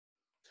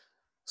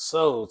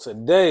So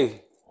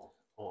today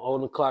on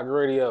On the Clock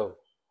Radio,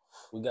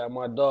 we got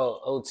my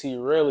dog OT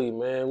Rell,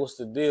 man. What's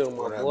the deal, my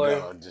What up, boy?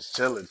 dog? Just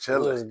chilling. What's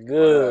What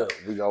good?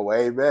 up? We go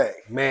way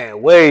back.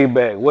 Man, way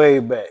back, way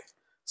back.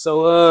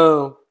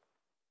 So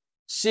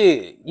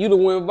shit, you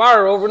done went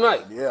viral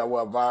overnight. Yeah, I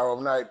went viral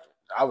overnight.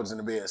 I was in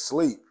the bed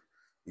asleep.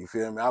 You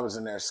feel me? I was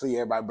in there asleep.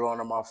 Everybody blowing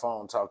on my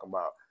phone talking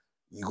about,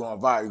 you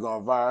going viral, you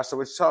going viral. So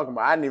what you talking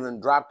about? I didn't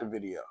even drop the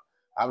video.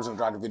 I was gonna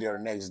drop the video the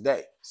next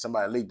day.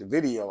 Somebody leaked the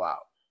video out.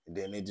 And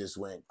then it just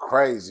went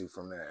crazy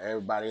from there.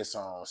 Everybody is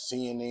on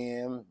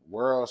CNN,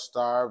 World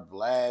Star,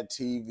 Vlad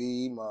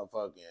TV,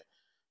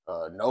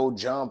 motherfucking No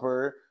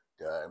Jumper,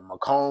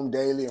 Macomb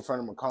Daily in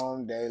front of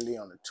Macomb Daily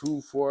on the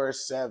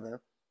 247.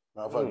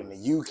 Motherfucking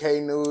the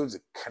UK news,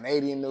 the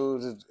Canadian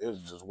news, it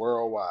was just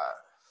worldwide.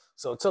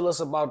 So tell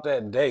us about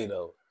that day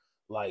though.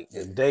 Like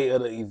the day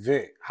of the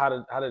event. How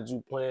did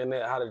you plan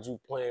that? How did you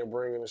plan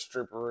bringing the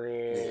stripper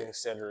in, et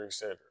cetera, et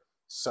cetera?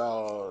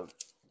 So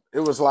it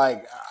was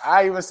like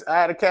I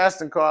had a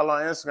casting call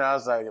on Instagram. I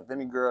was like, if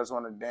any girls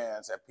want to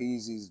dance at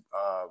Peasy's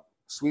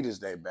Sweetest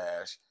Day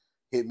Bash,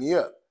 hit me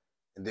up.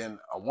 And then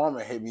a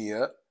woman hit me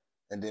up,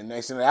 and then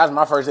next thing that was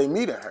my first day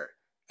meeting her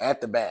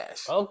at the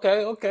bash.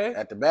 Okay.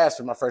 At the bash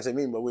was my first day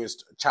meeting, but we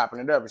was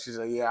chopping it up, and she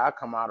said, "Yeah, I'll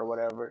come out or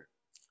whatever,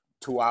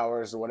 2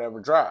 hours or whatever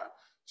drive."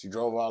 She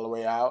drove all the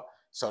way out,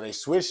 so they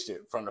switched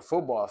it from the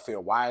football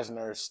field,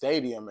 Wisner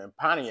Stadium in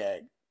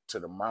Pontiac, to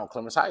the Mount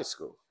Clemens High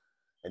School.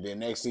 And then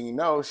next thing you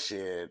know,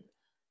 shit,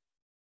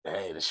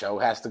 hey, the show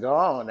has to go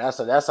on.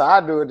 That's how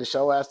I do it. The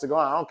show has to go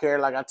on. I don't care.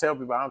 Like I tell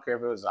people, I don't care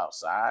if it was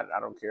outside.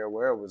 I don't care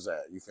where it was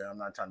at. You feel? I'm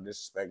not trying to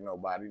disrespect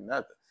nobody,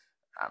 nothing.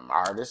 I'm an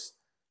artist.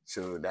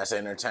 So that's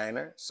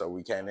entertainer. So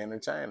we can't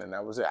entertain. And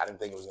that was it. I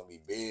didn't think it was going to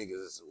be big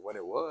as what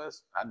it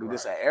was. I do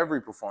this at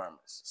every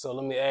performance. So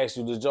let me ask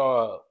you, did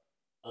y'all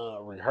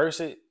rehearse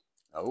it?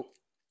 Nope.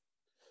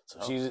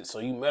 So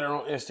you met her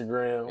on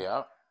Instagram.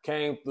 Yeah.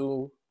 Came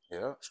through.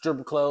 Yeah.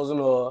 Stripper clothes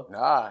and all.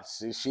 Nah,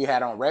 she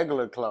had on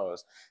regular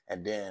clothes.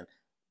 And then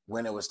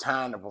when it was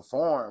time to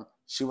perform,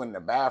 she went in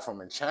the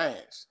bathroom and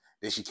changed.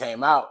 Then she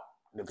came out,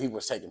 the people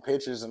was taking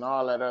pictures and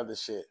all that other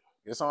shit.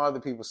 It's on other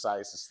people's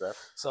sites and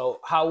stuff. So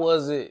how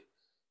was it,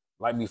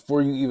 like,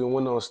 before you even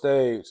went on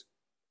stage,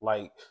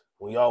 like,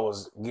 when y'all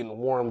was getting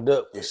warmed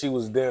up and she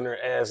was down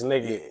there ass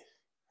naked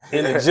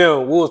in the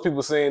gym? What was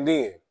people saying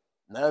then?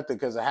 Nothing,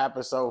 because it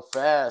happened so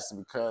fast,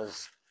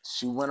 because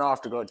she went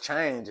off to go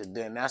change, and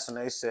then that's when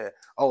they said,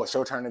 "Oh, it's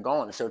your turn to go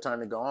on. It's your turn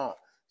to go on."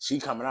 She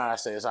coming out, I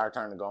said, "It's our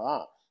turn to go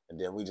on."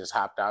 And then we just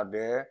hopped out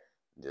there,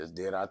 just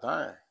did our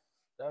thing.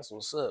 That's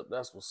what's up.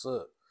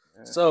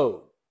 Yeah.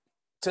 So,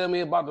 tell me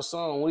about the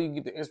song. Where do you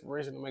get the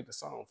inspiration to make the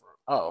song from?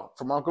 Oh,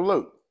 from Uncle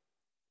Luke.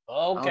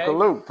 Okay. Uncle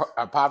Luke,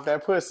 I popped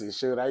that pussy.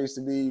 Shoot, I used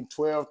to be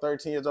 12,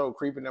 13 years old,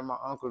 creeping in my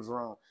uncle's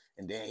room,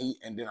 and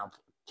then I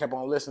kept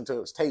on listening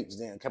to his tapes.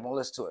 Then kept on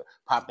listening to it.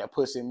 Popped that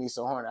pussy in me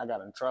so horny, I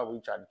got in trouble.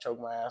 He tried to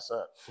choke my ass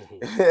up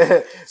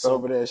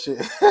over that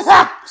shit.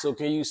 So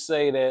can you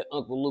say that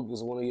Uncle Luke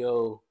is one of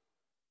your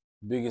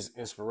biggest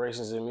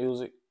inspirations in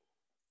music?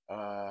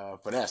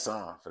 For that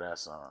song.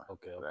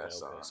 Okay.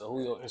 So who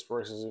are your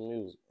inspirations in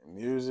music? In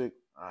music,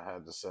 I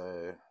had to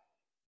say,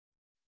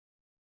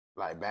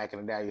 like back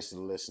in the day, I used to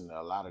listen to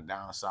a lot of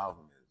down south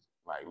music,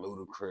 like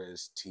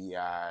Ludacris,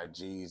 T.I.,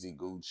 Jeezy,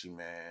 Gucci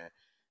Man,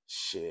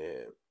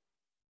 shit.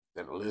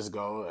 Then the list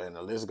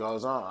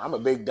goes on. I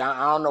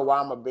don't know why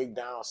I'm a big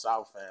down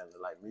south fan of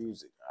like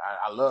music.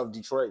 I love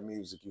Detroit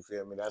music, you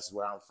feel me? That's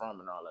where I'm from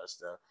and all that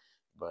stuff.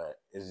 But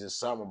it's just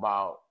something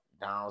about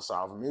down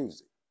south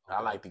music. Okay.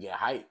 I like to get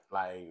hyped,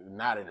 like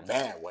not in a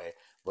bad way,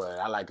 but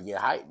I like to get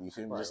hyped, you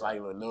feel me? Just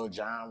like Lil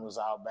Jon was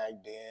out back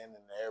then,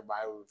 and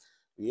everybody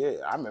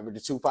was, I remember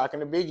the Tupac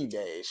and the Biggie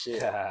days,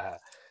 shit.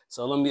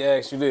 So let me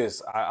ask you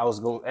this. I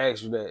was going to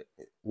ask you that,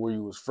 where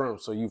you was from.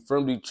 So you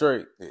from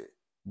Detroit. Yeah.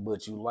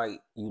 But you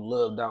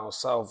love down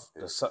south,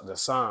 the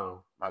sound.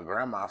 My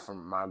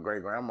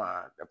great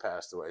grandma that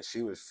passed away,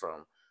 she was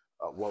from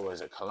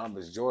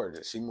Columbus,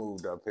 Georgia. She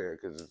moved up here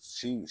because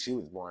she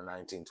was born in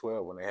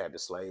 1912 when they had the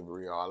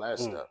slavery, all that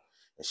stuff,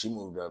 and she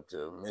moved up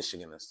to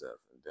Michigan and stuff.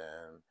 And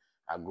then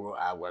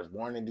I was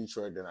born in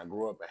Detroit. Then I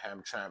grew up in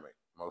Hamtramck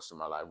most of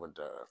my life. Went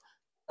to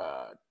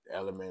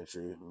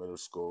elementary, middle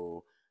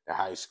school, the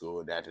high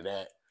school. After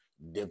that,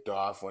 dipped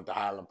off, went to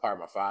Highland Park.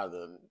 My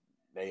father.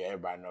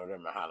 Everybody know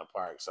them in Highland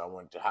Park. So I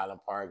went to Highland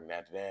Park, and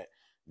after that,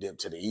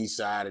 dipped to the east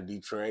side of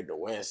Detroit, the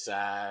west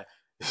side.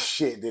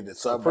 Shit, did the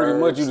suburbs. Pretty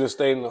much you just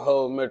stayed in the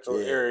whole metro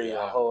area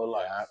your whole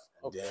life.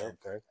 Yeah.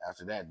 Okay.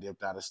 After that,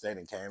 dipped out of state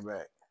and came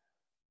back.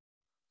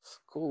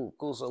 Cool.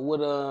 So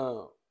what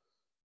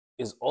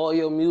is all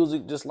your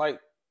music just like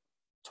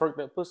Twerk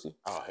That Pussy?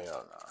 Oh,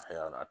 hell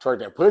no. Twerk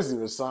That Pussy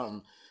was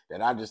something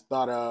that I just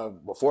thought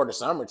of before the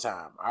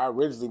summertime. I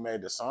originally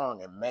made the song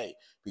in May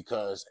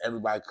because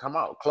everybody come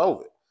out,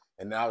 clove it.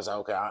 And then I was like,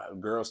 okay,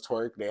 girls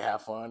twerk, they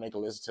have fun, they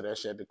can listen to that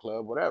shit at the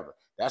club, whatever.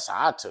 That's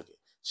how I took it.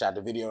 Shot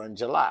the video in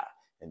July.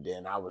 And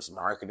then I was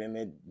marketing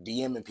it,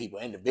 DMing people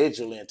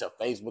individually into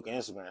Facebook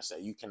and Instagram and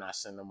say, you cannot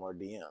send no more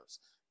DMs.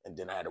 And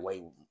then I had to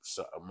wait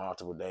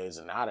multiple days,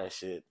 and now that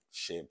shit,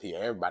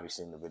 everybody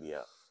seen the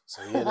video.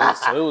 So yeah,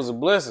 so it was a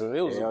blessing.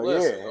 It was a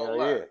blessing. Yeah, hell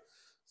yeah.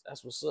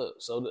 That's what's up.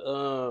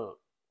 So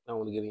I don't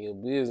want to get in your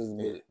business,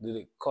 but did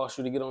it cost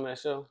you to get on that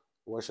show?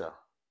 What show?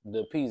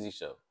 The Peasy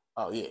show.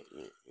 Oh yeah.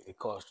 It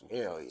cost you.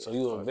 Hell yeah. So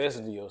you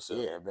invested in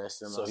yourself. Yeah,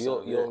 invested in myself.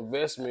 myself. So your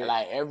investment,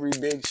 like every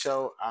big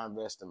show, I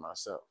invest in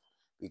myself.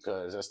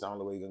 Because that's the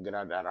only way you can get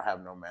out there. I don't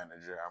have no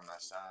manager. I'm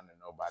not signed to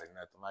nobody,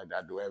 nothing like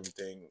that. I do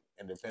everything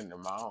independent of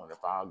my own.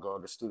 If I go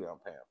to the studio, I'm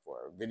paying for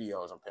it.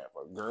 Videos, I'm paying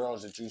for it.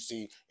 Girls that you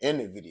see in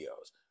the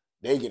videos,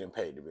 they getting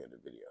paid to be in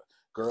the video.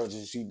 Girls that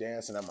you see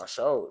dancing at my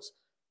shows,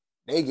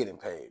 they getting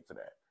paid for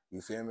that.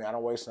 You feel me? I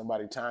don't waste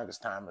nobody's time because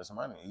time is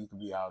money. You could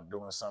be out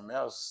doing something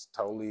else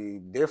totally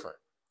different.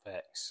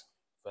 Facts.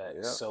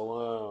 Yep.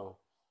 So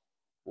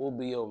what will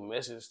be your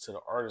message to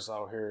the artists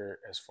out here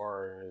as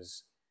far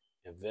as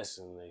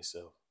investing in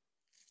themselves?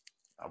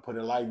 I'll put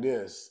it like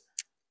this.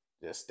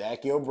 Just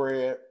stack your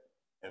bread,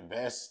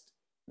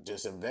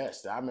 just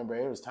invest. I remember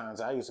there was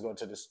times I used to go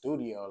to the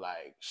studio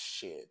like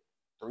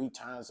 3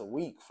 times a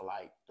week for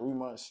like 3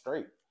 months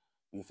straight.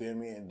 You feel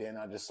me? And then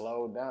I just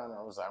slowed down.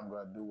 I was like, I'm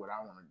going to do what I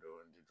want to do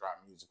and just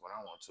drop music when I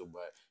want to.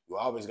 But you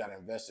always got to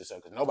invest in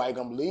yourself because nobody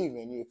going to believe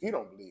in you if you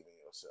don't believe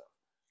in yourself.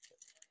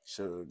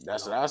 Sure,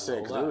 that's what I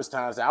said. Because there was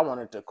times that I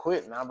wanted to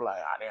quit and I'm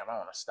like, damn, I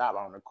want to stop.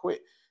 I want to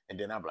quit. And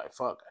then I'm like,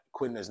 fuck,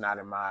 quitting is not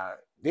in my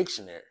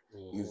dictionary.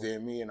 Mm-hmm. You feel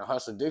me? In the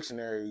hustle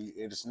dictionary,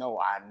 it's no,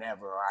 I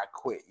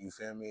quit. You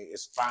feel me?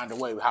 It's find a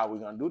way how we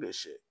going to do this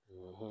shit.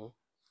 Mm-hmm.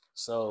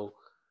 So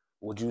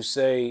would you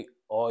say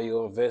all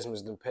your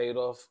investments been paid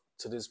off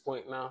to this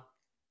point now?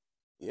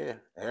 Yeah.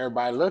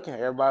 Everybody looking,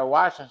 everybody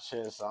watching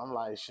shit. So I'm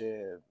like,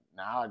 shit,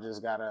 now I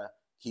just got to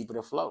keep it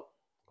afloat.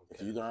 Okay.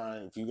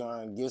 If you're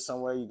gonna get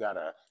somewhere, you got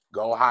to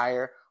go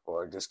higher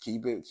or just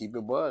keep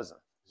it buzzing.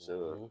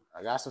 Sure. Mm-hmm.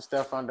 I got some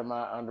stuff under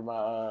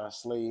my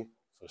sleeve.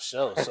 For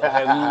sure. So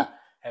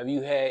have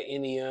you had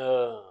any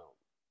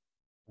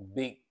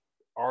big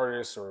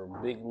artists or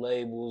big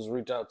labels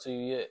reach out to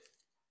you yet?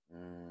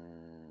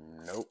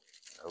 Nope.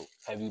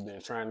 Have you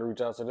been trying to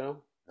reach out to them?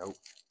 Nope.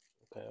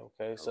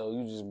 Okay. So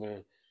you just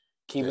been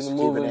keeping it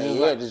moving?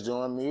 Just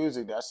doing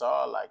music. That's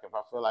all. Like if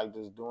I feel like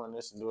just doing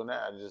this and doing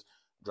that, I just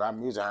drop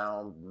music. I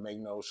don't make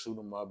no shoot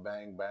 'em up,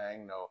 bang,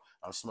 bang. No,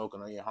 I'm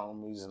smoking on your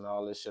homies and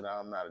all this shit.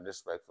 I'm not a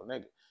disrespectful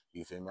nigga.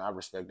 You feel me? I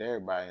respect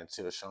everybody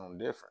until show them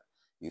different.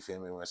 You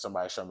feel me? When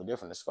somebody show me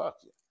different, it's fuck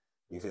you.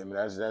 You feel me?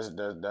 That's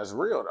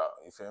real though.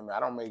 You feel me?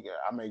 I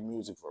make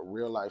music for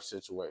real life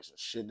situations,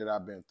 shit that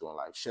I've been through in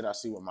life, shit I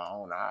see with my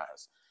own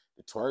eyes.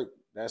 The Twerk,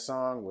 that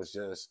song was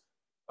just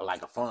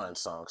like a fun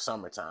song,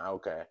 summertime.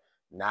 Okay,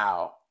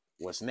 now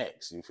what's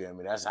next? You feel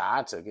me? That's how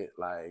I took it.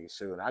 Like,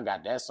 shoot, I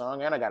got that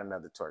song and I got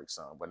another Twerk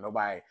song, but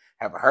nobody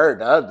haven't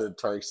heard the other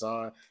Twerk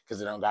song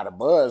because it don't got a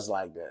buzz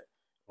like that.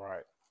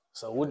 Right.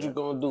 So what you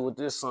gonna do with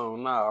this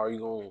song now? Are you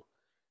gonna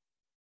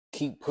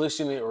keep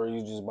pushing it, or are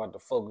you just about to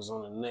focus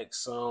on the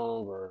next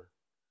song? Or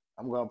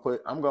I'm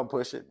gonna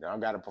push it. I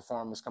got a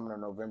performance coming on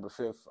November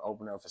 5th,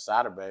 opening up for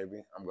Sada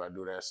Baby. I'm gonna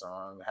do that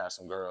song, have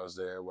some girls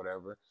there,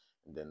 whatever,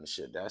 and then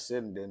that's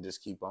it. And then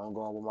just keep on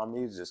going with my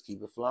music, just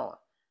keep it flowing.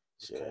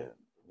 Shit. Okay.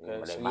 Yeah,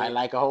 but they might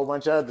like a whole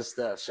bunch of other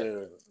stuff.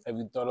 Shit. Have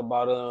you thought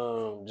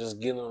about just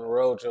getting on the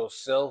road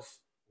yourself?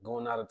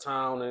 Going out of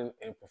town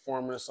and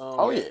performing a song?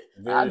 Oh yeah,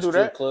 I do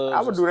that.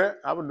 I would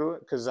do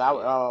it because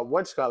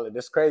what you call it?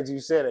 That's crazy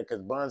you said it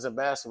because Buns and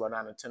Basketball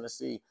down in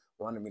Tennessee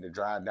wanted me to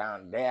drive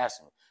down. And they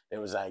asked me, they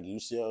was like, "You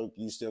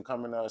still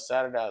coming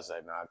Saturday?" I was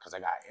like, "Nah," because I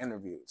got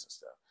interviews and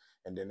stuff.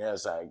 And then they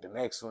was like, "The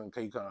next one,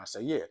 can you come?" I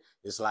said, "Yeah."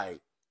 It's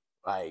like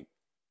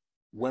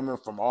women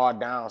from all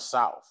down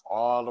south,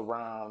 all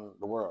around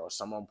the world.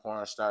 Some of them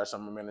porn stars,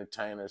 some of them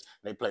entertainers.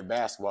 They play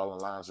basketball in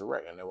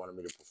lingerie, and they wanted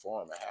me to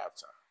perform at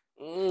halftime.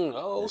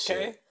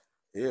 Okay.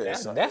 Yeah,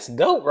 that's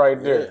dope right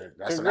there. Yeah,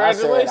 that's what I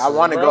said. I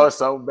want to go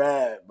so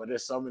bad, but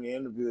there's so many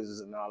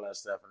interviews and all that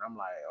stuff, and I'm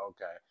like,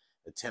 okay,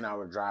 the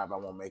 10-hour drive, I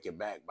won't make it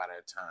back by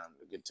that time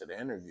to get to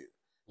the interview.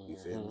 You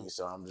feel me?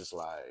 So I'm just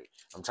like,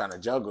 I'm trying to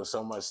juggle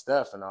so much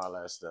stuff and all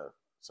that stuff.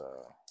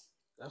 So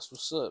that's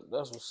what's up.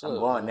 I'm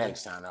going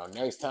next time though.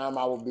 Next time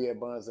I will be at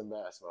Buns and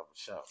Basketball for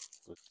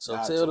sure. So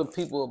tell the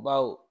people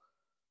about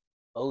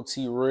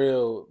OT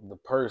Rell, the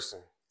person.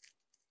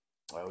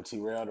 OT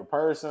Rell, the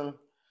person,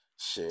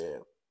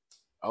 shit.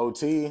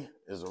 OT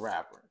is a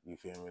rapper. You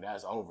feel me?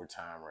 That's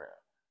overtime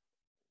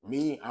Rell.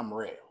 Me, I'm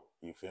Rell.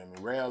 You feel me?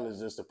 Rell is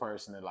just a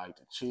person that like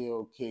to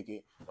chill, kick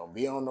it. Don't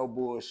be on no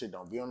bullshit.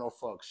 Don't be on no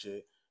fuck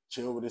shit.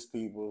 Chill with his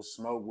people,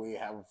 smoke weed,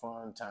 have a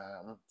fun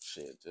time.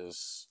 Shit,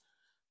 just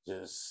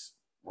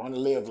want to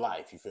live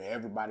life. You feel me?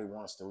 Everybody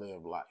wants to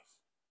live life.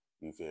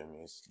 You feel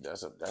me?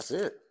 That's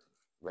it.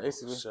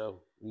 Basically.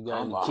 So you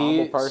got I'm any a kids?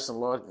 Humble person,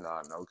 Lord.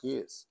 Nah, no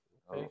kids.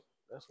 Okay.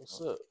 That's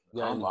what's up. You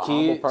got I'm any a kids?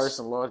 humble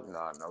person, Lord.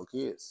 Nah, no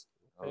kids.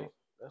 Okay.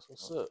 That's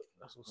what's up.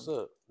 That's what's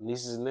up.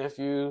 Nieces and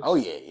nephews? Oh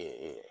yeah.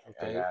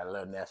 Okay. I got a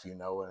little nephew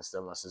Noah and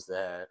stuff my sister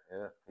had.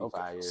 Yeah, okay.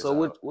 5 years so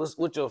old.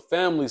 what your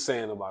family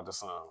saying about the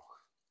song?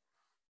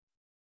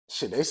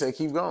 Shit, they say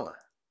keep going.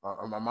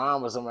 My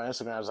mom was on my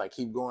Instagram. I was like,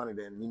 keep going. And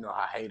then you know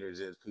how haters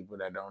is, people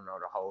that don't know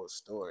the whole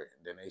story.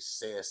 And then they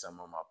said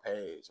something on my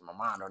page. My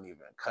mom don't even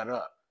cut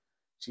up.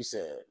 She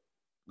said,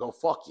 go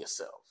fuck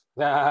yourself.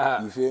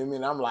 You feel me?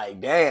 And I'm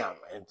like, damn.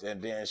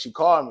 And then she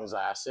called me and was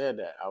like, I said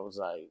that. I was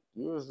like,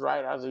 you was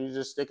right. I was like, you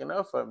just sticking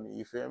up for me.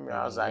 You feel me?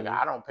 I was like,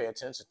 I don't pay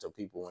attention to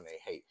people when they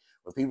hate.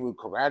 When people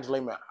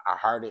congratulate me, I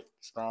heart it,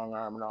 strong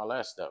arm and all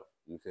that stuff.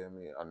 You feel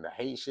me? On the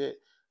hate shit,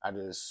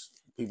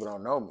 people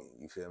don't know me.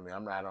 You feel me?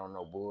 I'm not on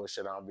no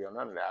bullshit. I don't be on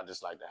none of that. I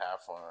just like to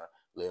have fun,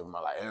 live my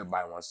life.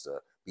 Everybody wants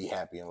to be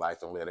happy in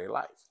life and live their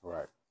life.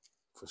 Right.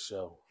 For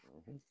sure.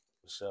 Mm-hmm.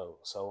 For sure.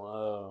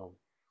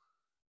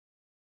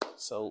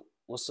 So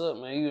what's up,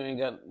 man?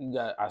 You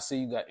got I see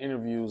you got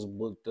interviews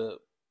booked up.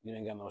 You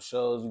ain't got no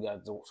shows. You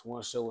got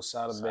one show with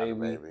Sada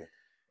Baby.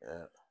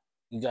 Yeah.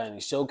 You got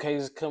any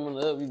showcases coming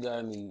up? You got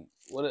any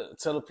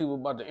tell the people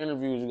about the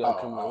interviews you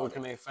got coming up. Where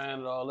can they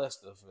find all that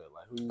stuff at?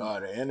 Like who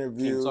the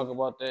interview. Can you talk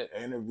about that?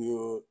 The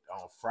interview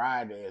on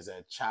Friday is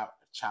at Chop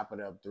It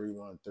Up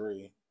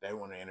 313. They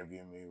want to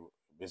interview me.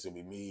 This will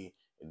be me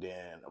and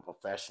then a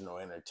professional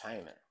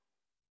entertainer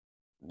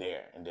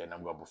there, and then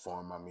I'm gonna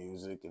perform my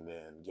music and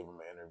then give them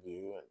an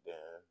interview, and then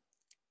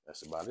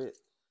that's about it.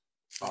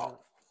 Oh,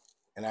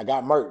 and I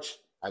got merch.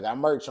 I got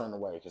merch on the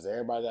way because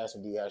everybody's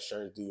asking, do you have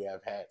shirts? Do you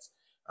have hats?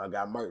 I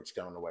got merch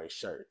on the way,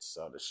 shirts.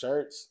 So the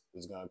shirts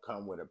is gonna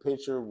come with a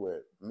picture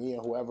with me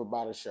and whoever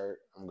bought a shirt.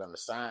 I'm gonna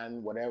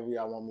sign whatever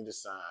y'all want me to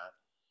sign,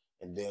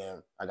 and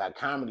then I got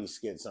comedy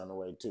skits on the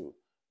way too.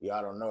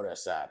 Y'all don't know that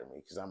side of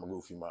me because I'm a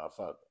goofy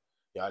motherfucker.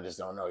 Y'all just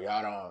don't know.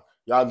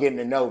 Y'all getting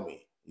to know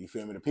me. You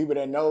feel me? The people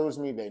that knows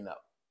me, they know.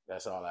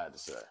 That's all I have to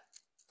say.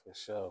 For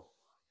sure.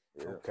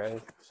 Yeah.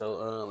 Okay.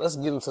 So let's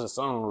get into the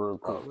song real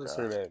quick. Okay. Let's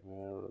hear that,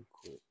 man, real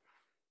quick.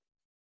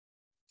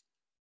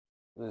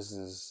 This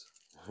is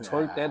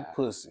Twerk That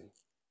Pussy.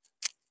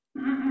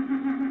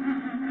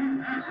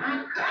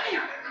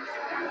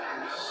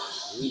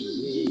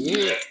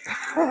 Yeah.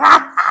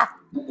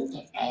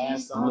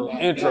 Ass on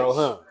that intro, bitch.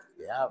 huh?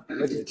 Yeah.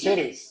 Look at the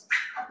titties.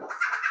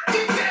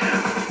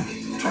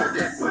 Twerk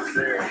that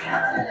pussy.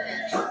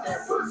 Twerk that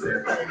pussy,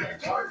 baby.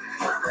 Twerk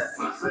that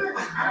pussy.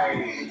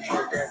 Hey,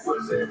 twerk that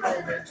pussy,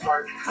 baby.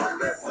 Twerk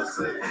that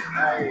pussy.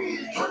 Hey,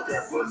 twerk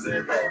that pussy,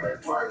 baby.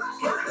 Twerk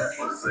that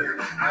pussy.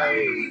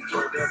 Hey,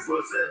 twerk that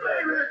pussy,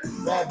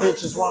 baby. Bad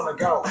bitches wanna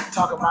go.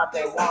 Talk about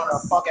they wanna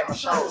fuck at my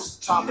shows.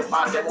 Talk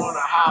about they wanna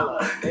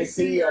holler. They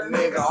see a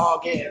nigga all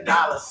getting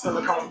dollars.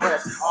 Silicone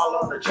breasts all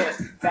on the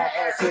chest. Fat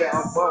ass here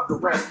above the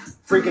rest.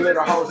 Freaky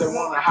little hoes that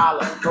wanna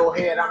holler. Go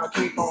ahead, I'ma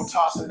keep on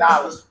tossing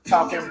dollars.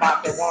 Talking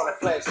about they wanna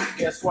flex.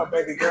 Guess what,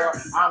 baby girl?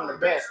 I'm the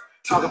best.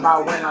 Talk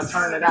about when I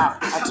turn it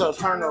out. I told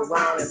turn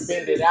around and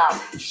bend it out.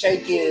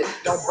 Shake it,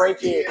 don't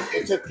break it.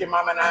 It took your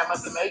mama and I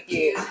must make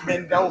it.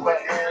 Bend over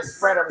and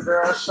spread them,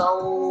 girl.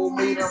 Show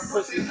me them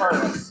pussy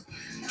first.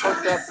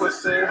 Twerk that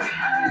pussy.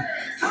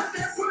 Twerk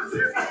that pussy,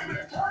 baby.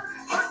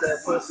 Twerk that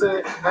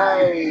pussy.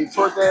 Hey,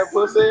 twerk that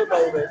pussy,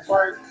 baby.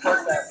 Twerk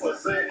that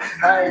pussy.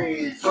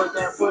 Hey, twerk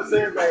that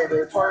pussy, baby.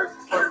 Twerk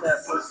that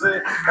pussy.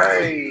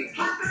 Hey,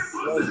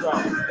 let's go.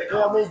 They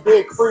call me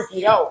Big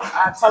Freaky, yo.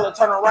 I tell her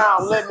turn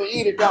around, let me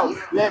eat it, though.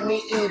 Let me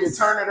eat it,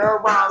 turn it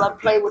around. Let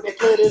play with the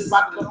kid, it's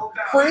about to go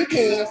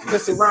freaky.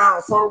 Pussy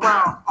round for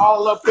round,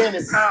 all up in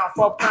it, pound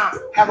for pound.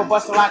 Have a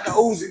bustin' like a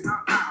Uzi.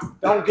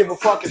 Don't give a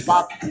fuck, it's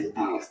about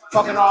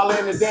fucking all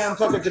in the damn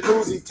fucking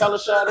jacuzzi. Tell her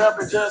shut up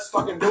and just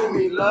fucking do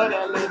me. Love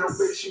that little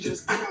bitch, she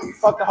just do me.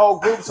 Fuck the whole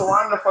group, so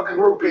I'm the fucking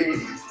groupie.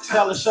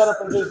 Tell her shut up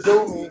and just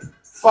do me.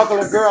 Fuck a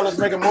little girl, let's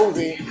make a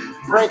movie.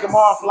 Break them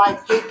off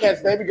like Kit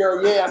Kats, baby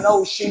girl, yeah, I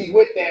know she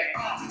with that.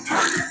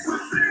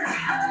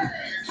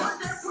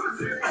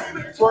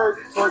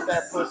 Twerk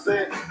that pussy,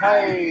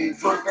 hey,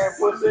 twerk that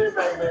pussy,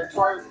 baby,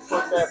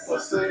 twerk that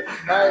pussy,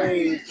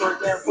 hey, twerk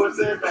that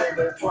pussy,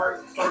 baby,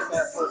 twerk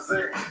that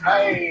pussy,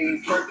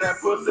 hey, twerk that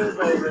pussy,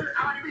 baby,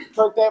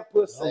 twerk that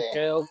pussy.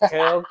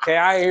 Okay,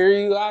 I hear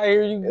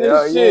you good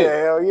hell shit. Yeah,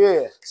 hell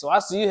yeah. So I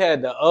see you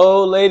had the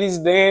old ladies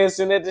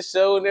dancing at the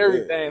show and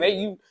everything.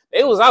 Yeah.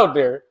 They was out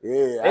there.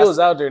 Yeah, they was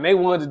out there and they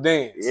wanted to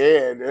dance.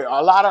 Yeah,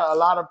 a lot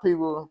of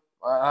people.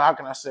 How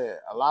can I say it?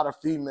 A lot of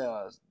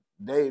females.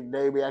 They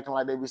be acting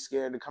like they be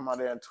scared to come out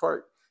there and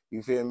twerk.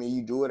 You feel me?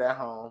 You do it at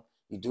home.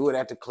 You do it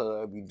at the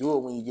club. You do it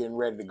when you're getting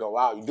ready to go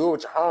out. You do it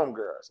with your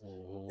homegirls.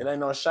 Mm-hmm. It ain't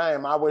no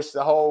shame. I wish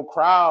the whole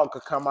crowd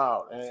could come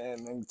out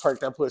and twerk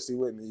that pussy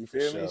with me. You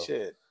feel me?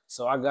 Shit.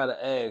 So I gotta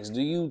ask,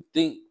 do you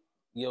think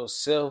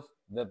yourself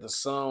that the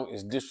song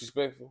is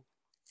disrespectful?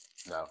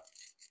 No.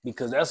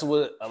 Because that's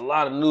what a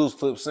lot of news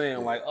clips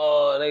saying, like,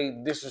 oh, they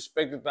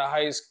disrespected the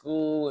high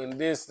school and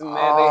this and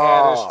that. They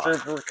had a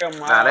stripper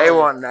come out. They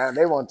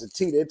want the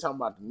tea. They talking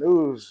about the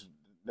news.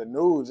 The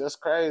news, that's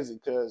crazy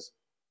because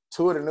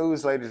 2 of the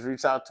news ladies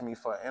reached out to me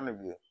for an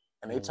interview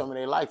and they told me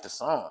they liked the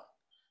song.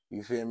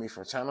 You feel me?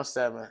 From Channel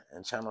 7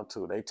 and Channel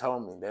 2. They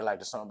told me they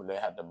liked the song, but they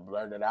had to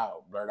blurt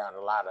out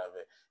a lot of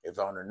it if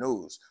on the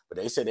news. But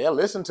they said they'll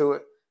listen to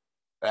it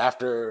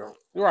after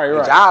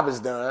the job is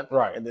done.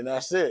 Right. And then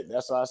that's it.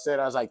 That's what I said.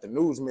 I was like, the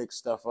news mixed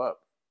stuff up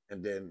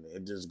And then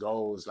it just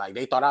goes like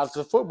they thought I was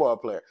a football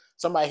player.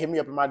 Somebody hit me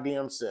up in my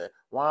DM said,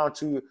 "Why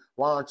don't you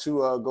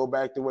go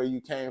back to where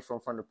you came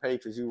from the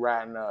Patriots? You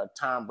riding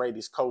Tom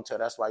Brady's coattail.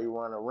 That's why you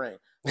run a ring."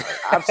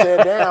 I've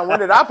said, "Damn, when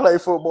did I play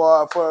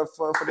football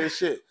for this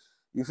shit?"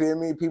 You feel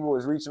me? People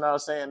was reaching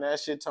out saying that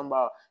shit, talking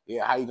about,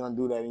 yeah, how you gonna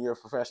do that in your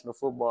professional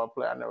football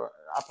player?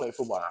 I played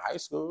football in high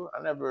school.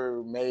 I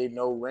never made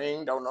no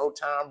ring, don't know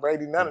Tom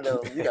Brady, none of them.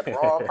 You got the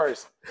wrong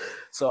person.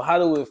 So how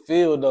do it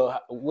feel though?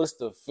 What's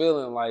the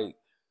feeling like?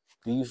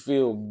 Do you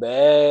feel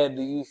bad?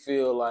 Do you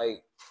feel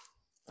like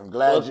I'm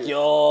glad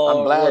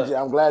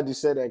you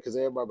said that, because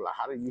everybody be like,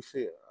 how do you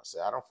feel? I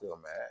said, I don't feel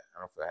mad. I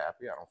don't feel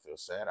happy. I don't feel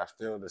sad. I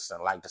feel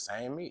like the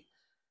same me.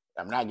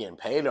 I'm not getting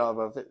paid off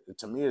of it.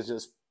 To me, it's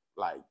just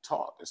like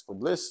talk. It's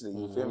publicity.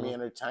 You feel me?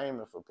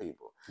 Entertainment for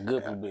people.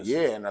 Good publicity.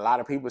 Yeah, and a lot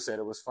of people said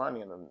it was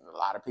funny, and a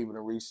lot of people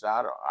that reached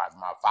out.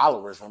 My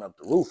followers went up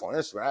the roof on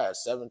Instagram. I had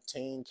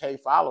 17K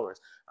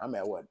followers. I'm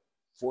at what,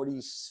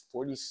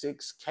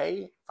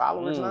 46K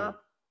followers now?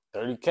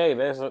 30K.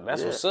 That's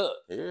what's up.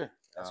 Yeah.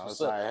 That's what's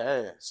up.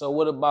 Hey. So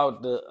what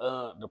about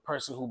the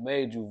person who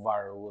made you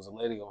viral? Was a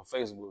lady on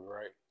Facebook,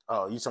 right?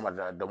 Oh, you talking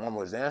about the one who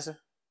was dancing?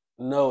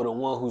 No, the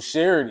one who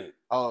shared it.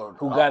 Oh,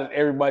 who got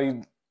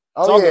everybody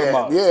talking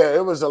about it. Yeah,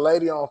 it was a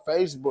lady on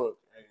Facebook.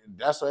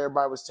 That's what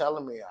everybody was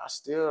telling me. I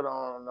still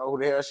don't know who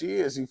the hell she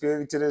is. You feel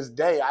me? To this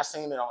day, I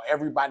seen it on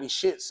everybody's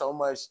shit so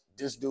much.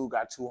 This dude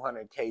got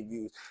 200K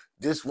views.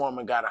 This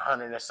woman got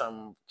 100 and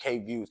some K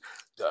views.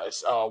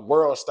 The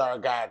World Star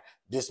got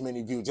this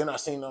many views. Then I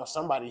seen on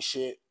somebody's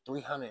shit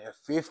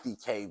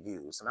 350K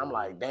views. And I'm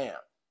like, damn.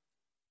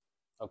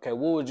 Okay,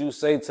 what would you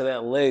say to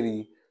that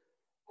lady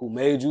who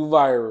made you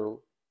viral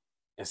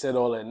and said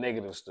all that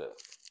negative stuff?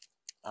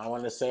 I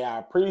want to say I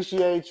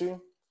appreciate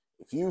you.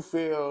 If you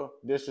feel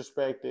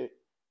disrespected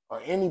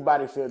or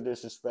anybody feel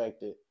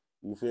disrespected,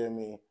 you feel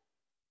me?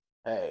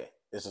 Hey,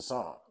 it's a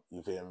song.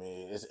 You feel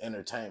me? It's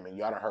entertainment.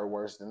 Y'all done heard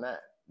worse than that.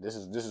 This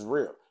is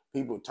real.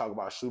 People talk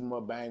about shoot 'em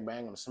up, bang,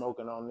 bang, I'm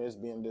smoking on this,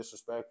 being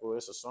disrespectful.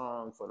 It's a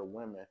song for the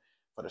women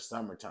for the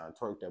summertime.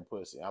 Twerk that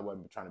pussy. I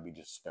wasn't trying to be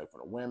disrespectful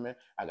to women.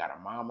 I got a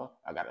mama.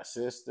 I got a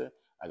sister.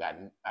 I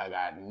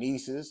got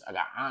nieces. I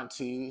got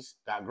aunties.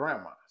 Got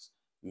grandmas.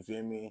 You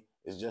feel me?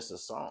 It's just a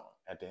song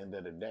at the end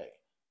of the day.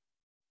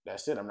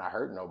 That's it. I'm not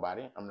hurting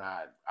nobody. I'm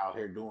not out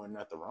here doing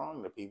nothing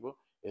wrong to people.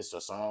 It's a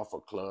song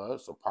for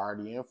clubs, for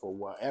partying, for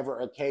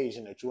whatever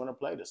occasion that you want to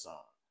play the song.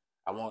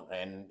 I want,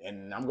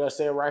 and I'm gonna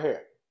say it right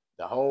here.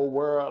 The whole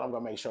world, I'm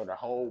gonna make sure the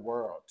whole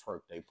world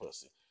twerk they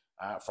pussy.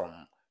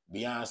 From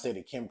Beyonce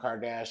to Kim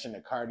Kardashian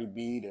to Cardi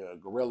B to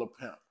Gorilla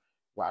Pimp.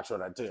 Watch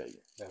what I tell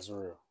you. That's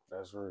real.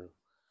 That's real.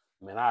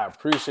 Man, I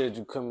appreciate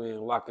you coming in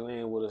and locking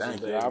in with us Thank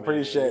today. you. I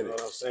appreciate it. You know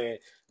what I'm saying?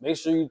 Make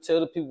sure you tell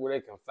the people where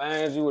they can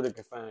find you, where they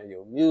can find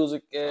your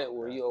music at, okay,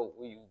 where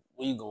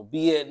you gonna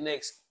be at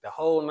next, the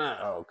whole nine.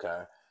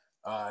 Okay.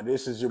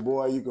 This is your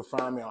boy. You can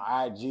find me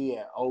on IG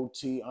at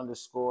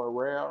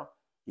OT_Rell.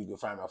 You can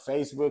find me on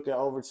Facebook at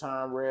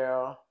Overtime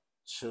Rell.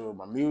 Sure,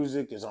 my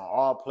music is on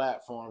all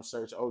platforms.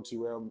 Search OT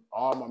Rell.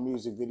 All my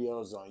music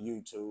videos on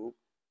YouTube.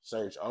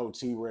 Search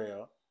OT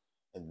Rell.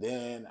 And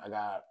then I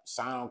got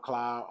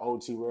SoundCloud,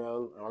 OT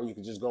Rell, or you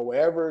can just go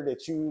wherever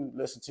that you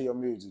listen to your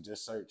music.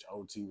 Just search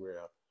OT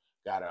Rell.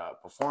 Got a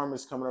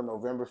performance coming up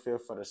November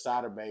 5th for the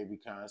Sada Baby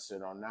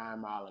concert on 9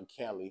 Mile and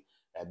Kelly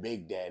at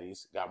Big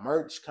Daddy's. Got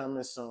merch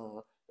coming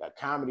soon. Got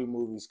comedy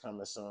movies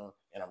coming soon.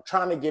 And I'm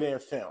trying to get in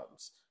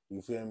films.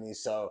 You feel me?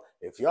 So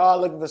if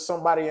y'all looking for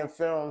somebody in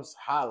films,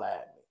 holla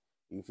at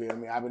me. You feel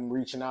me? I've been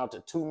reaching out to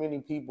too many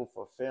people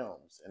for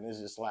films. And it's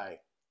just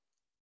like,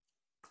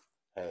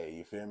 hey,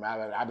 you feel me?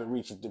 I've been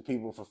reaching to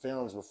people for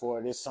films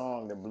before this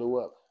song that blew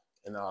up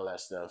and all that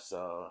stuff.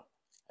 So,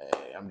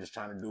 hey, I'm just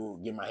trying to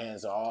get my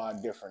hands on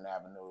all different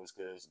avenues,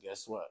 because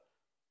guess what?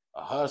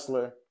 A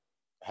hustler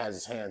has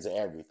his hands in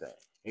everything.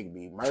 It could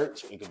be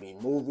merch, it could be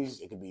movies,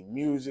 it could be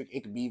music,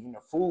 it could be even a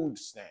food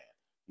stand.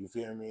 You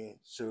feel me?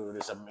 Sure,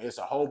 it's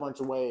a whole bunch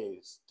of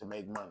ways to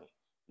make money.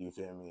 You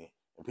feel me?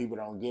 And people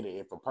don't get it.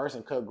 If a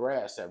person cut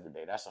grass every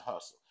day, that's a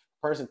hustle. If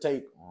a person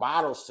take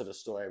bottles to the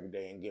store every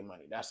day and get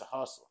money, that's a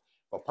hustle.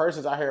 But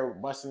persons out here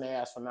busting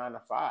their ass for 9 to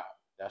 5,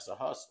 that's a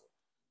hustle.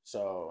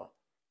 So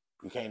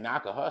you can't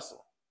knock a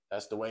hustle.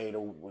 That's the way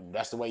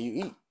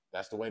you eat.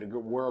 That's the way the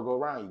good world go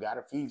around. You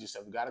gotta feed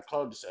yourself. You gotta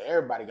clothe yourself.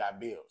 Everybody got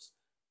bills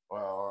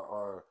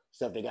or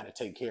stuff they gotta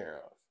take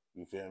care of.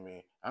 You feel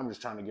me? I'm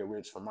just trying to get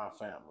rich for my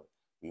family.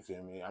 You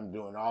feel me? I'm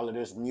doing all of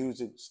this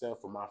music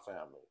stuff for my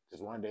family,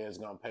 because one day it's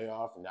gonna pay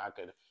off, and I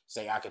could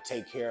say I could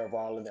take care of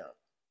all of them.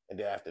 And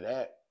then after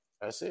that,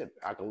 that's it.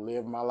 I could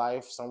live my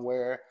life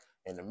somewhere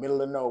in the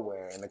middle of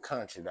nowhere in the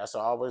country. That's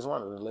what I always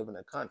wanted, to live in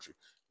the country.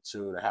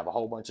 To have a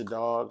whole bunch of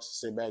dogs,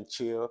 sit back,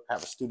 chill,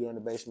 have a studio in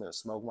the basement, and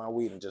smoke my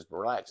weed and just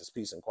relax, just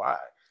peace and quiet.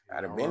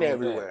 I'd have been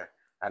everywhere.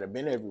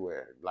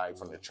 Like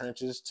from the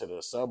trenches to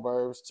the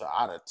suburbs to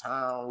out of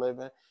town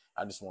living.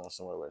 I just want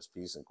somewhere where it's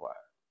peace and quiet.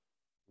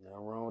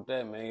 Nothing wrong with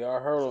that, man. Y'all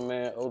heard him,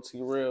 man.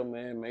 OT Rell,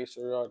 man. Make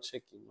sure y'all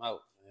check him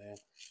out, man.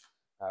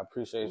 I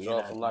appreciate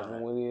y'all for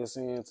locking with us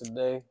in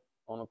today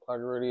on the Clock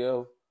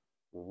Radio.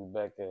 We'll be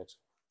back at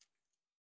you.